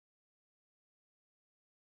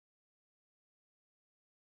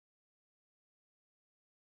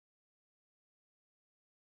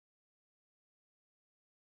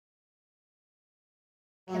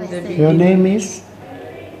Your name is?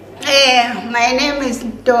 My name is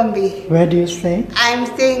Tombi. Where do you stay? I'm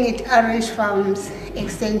staying at Orange Farms,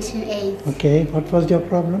 Extension 8. Okay, what was your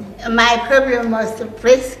problem? My problem was the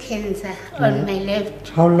breast cancer on my left.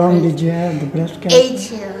 How long did you have the breast cancer?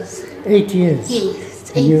 8 years. 8 years?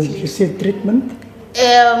 Yes, 8 and you years. received treatment?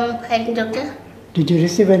 Pardon, doctor? Did you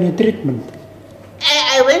receive any treatment?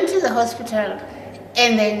 I went to the hospital,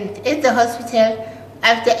 and then at the hospital,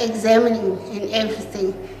 after examining and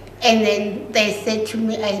everything, and then they said to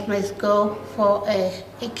me I must go for a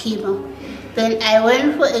chemo. Then I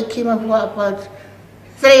went for a chemo for about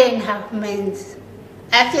 3.5 months.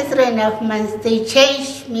 After 3.5 months, they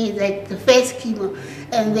changed me the first chemo,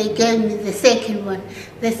 and they gave me the second one.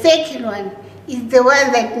 The second one is the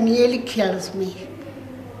one that nearly kills me.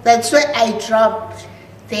 That's why I dropped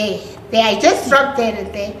there. I just dropped there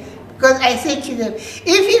and there. Because I said to them, if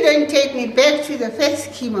you don't take me back to the first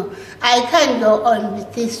chemo, I can't go on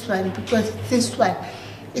with this one, because this one,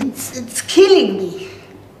 it's killing me.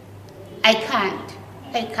 I can't.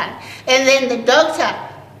 And then the doctor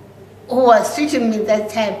who was treating me that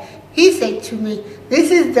time, he said to me, this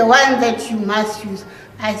is the one that you must use.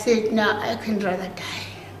 I said, no, I can rather die.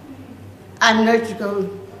 I'm not going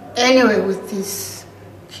anywhere with this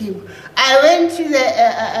chemo. I went to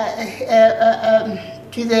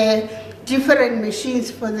the different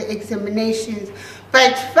machines for the examinations,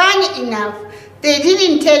 but funny enough, they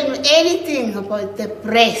didn't tell me anything about the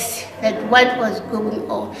breast, that what was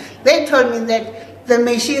going on. They told me that the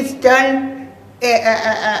machines don't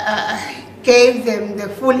gave them the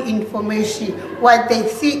full information, what they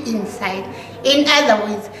see inside. In other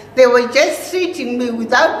words, they were just treating me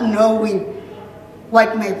without knowing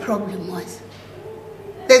what my problem was.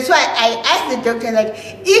 That's why I asked the doctor that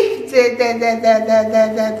if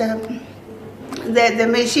the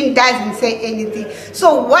machine doesn't say anything,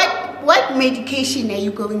 so what medication are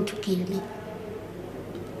you going to give me?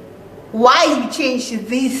 Why you change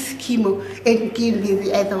this chemo and give me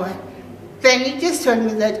the other one? Then he just told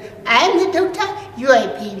me that I am the doctor, you are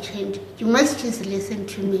a patient, you must just listen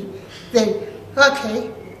to me. Then,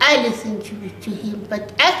 okay, I listened to him,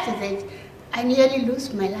 but after that, I nearly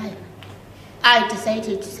lost my life. I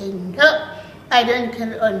decided to say, no, I don't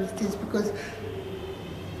carry on with this because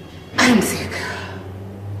I'm sick.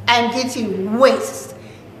 I'm getting worse.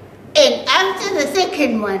 And after the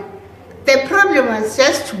second one, the problem was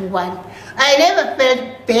just one. I never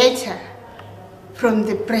felt better from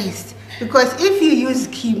the breast, because if you use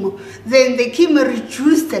chemo, then the chemo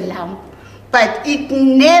reduced the lump, but it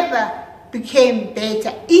never became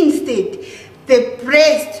better. Instead, the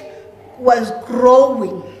breast was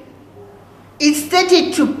growing. It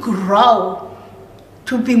started to grow,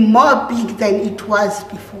 to be more big than it was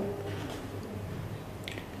before.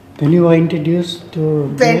 Then you were introduced to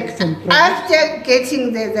DXN products? After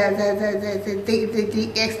getting the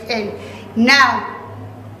DXN, now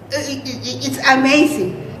it's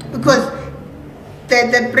amazing, because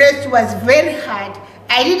the breast was very hard.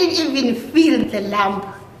 I didn't even feel the lump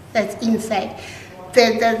that's inside.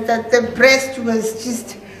 The breast was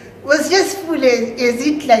just full as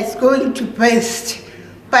it like going to burst.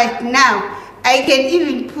 But now I can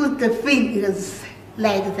even put the fingers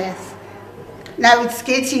like this. Now it's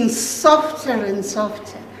getting softer and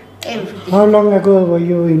softer every day. How long ago were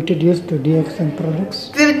you introduced to DXN products?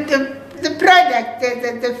 The product,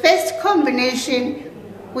 the first combination,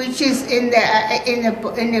 which is in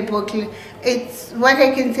the booklet, it's what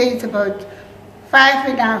I can say, it's about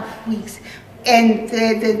 5.5 weeks. And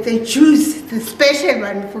the juice, the special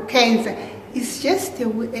one for cancer, is just a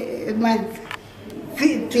month.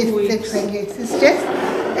 2 weeks. Yes, it's just,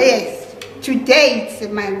 yes, today it's a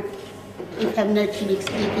month, if I'm not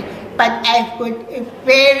mistaken. But I've got a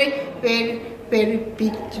very, very, very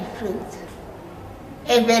big difference.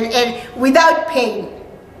 Without pain.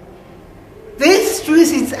 This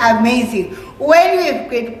juice is amazing. When you've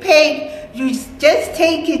got pain, you just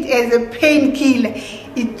take it as a painkiller.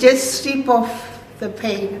 It just strip off the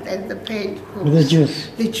pain, and the pain goes. With the juice?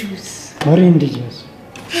 The juice. Orange juice.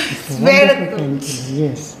 It's very good. Painkiller,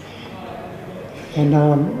 yes. And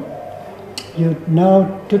you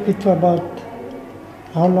now took it for about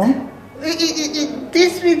how long?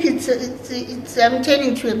 This week it's I'm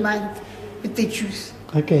turning to a month with the juice.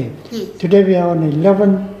 Okay. Yes. Today we are on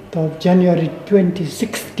 11th of January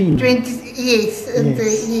 2016. Yes.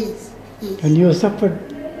 Yes. And you suffered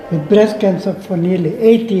with breast cancer for nearly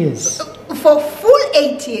 8 years. For full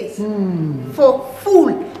 8 years. For full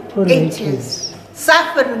 8 years.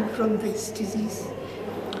 Suffering from this disease.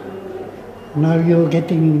 Now you're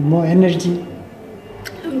getting more energy.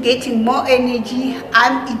 I'm getting more energy.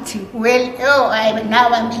 I'm eating well. Now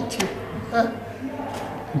I'm eating.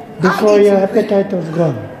 Before your appetite was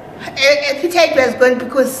gone? Appetite was gone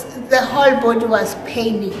because the whole body was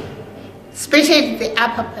paining. Especially the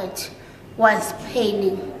upper part was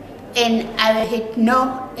paining. And I had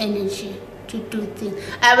no energy to do things.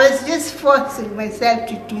 I was just forcing myself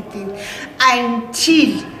to do things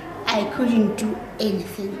until I couldn't do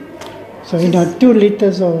anything. So in 2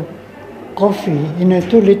 liters of coffee, in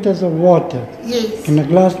 2 liters of water, yes, in a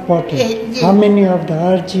glass bottle, yes. How many of the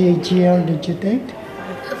RGAGL did you take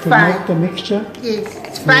to 5. make the mixture? Yes,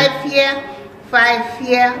 it's 5 here, 5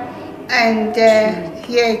 here, and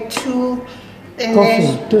here 2. And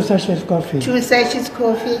coffee, 2 sachets coffee. 2 sachets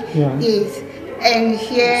coffee, yeah. Yes. And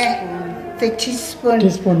here the teaspoon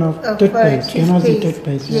of toothpaste. Toothpaste. Yes, the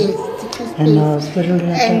toothpaste. And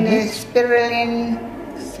spirulina. And spirulina,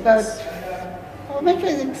 it's about, how much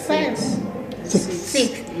was it? 5?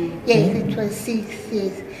 6. Yes, it was 6,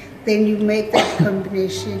 yes. Then you make that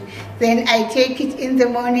combination. Then I take it in the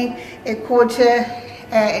morning, a quarter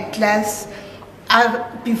glass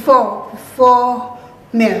before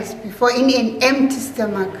meals, before in an empty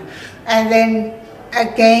stomach, and then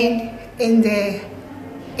again in the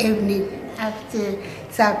evening after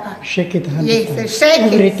supper. Shake it 100 yes, times. I shake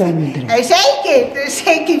Every it. time you drink. I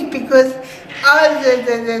shake it because all the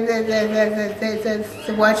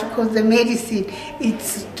what you call the medicine,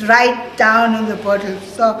 it's right down in the bottle.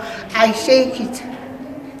 So I shake it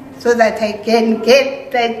so that I can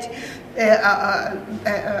get that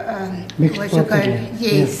mixed what you call properly. it.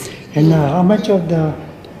 Yes. Yeah. And how much of the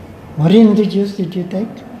moringa juice did you take?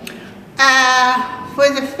 For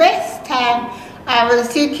the first time, I was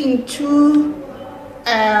taking 2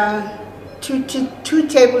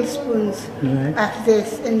 tablespoons right. of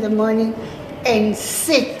this in the morning and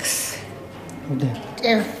 6 of that.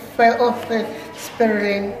 Of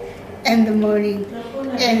spirulina in the morning,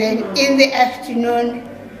 and then in the afternoon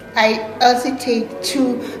I also take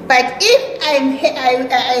 2. But if I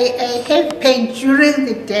have pain during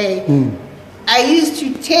the day, I used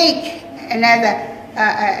to take another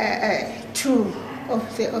 2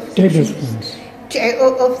 of the tablespoons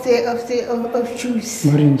of juice.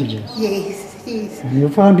 Moringa juice. Yes, yes. And you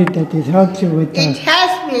found it that it helps you with it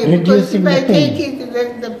helps me because if I take it,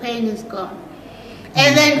 then the pain is gone.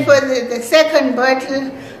 And then for the second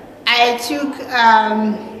bottle, I took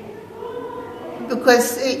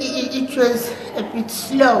because it was a bit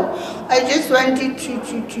slow. I just wanted to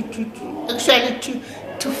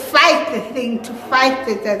fight the thing, to fight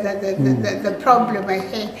the problem I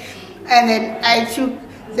had. And then I took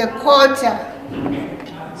the quarter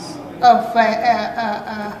of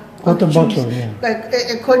quarter juice, bottle, yeah.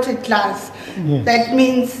 a quarter glass. Yes. That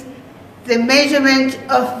means the measurement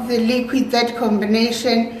of the liquid, that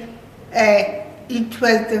combination, it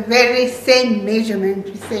was the very same measurement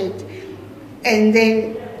we said. And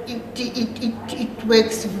then it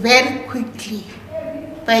works very quickly.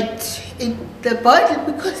 But the bottle,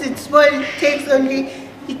 because it's small, it took only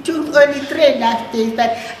 3.5 days.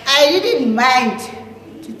 But I didn't mind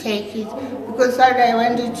to take it because what I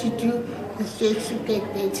wanted to do was just to get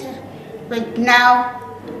better. But now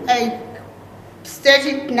I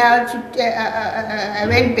started now to. I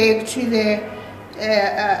went back to the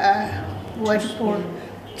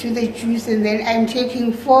to the juice, and then I'm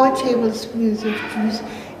taking 4 tablespoons of juice,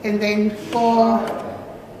 and then 4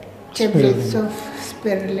 tablets of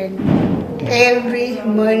spirulina every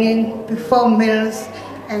morning before meals,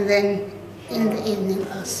 and then in the evening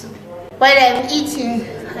also. While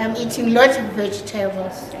I'm eating lots of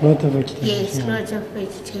vegetables. Lot of vegetables. Yes, yeah. lots of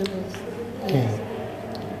vegetables. Okay. Yes.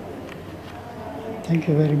 Thank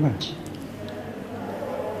you very much.